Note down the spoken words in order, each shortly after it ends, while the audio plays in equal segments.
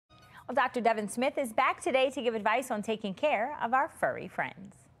Well, Dr. Devon Smith is back today to give advice on taking care of our furry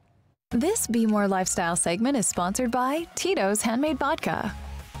friends. This Be More Lifestyle segment is sponsored by Tito's Handmade Vodka.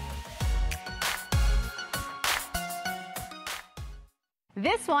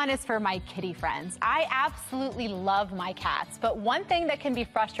 This one is for my kitty friends. I absolutely love my cats, but one thing that can be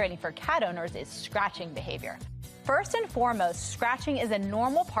frustrating for cat owners is scratching behavior. First and foremost, scratching is a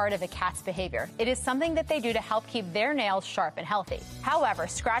normal part of a cat's behavior. It is something that they do to help keep their nails sharp and healthy. However,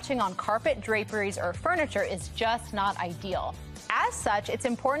 scratching on carpet, draperies, or furniture is just not ideal. As such, it's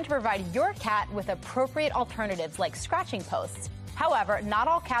important to provide your cat with appropriate alternatives like scratching posts. However, not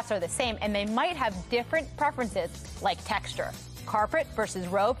all cats are the same, and they might have different preferences like texture. Carpet versus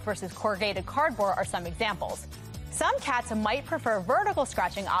rope versus corrugated cardboard are some examples. Some cats might prefer vertical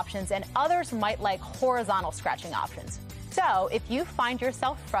scratching options and others might like horizontal scratching options. So if you find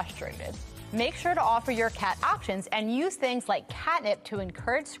yourself frustrated, make sure to offer your cat options and use things like catnip to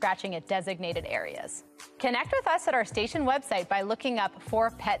encourage scratching at designated areas. Connect with us at our station website by looking up For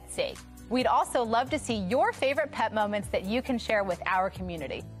Pet's Sake. We'd also love to see your favorite pet moments that you can share with our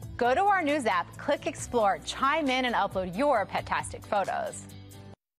community. Go to our news app, click Explore, chime in, and upload your pet-tastic photos.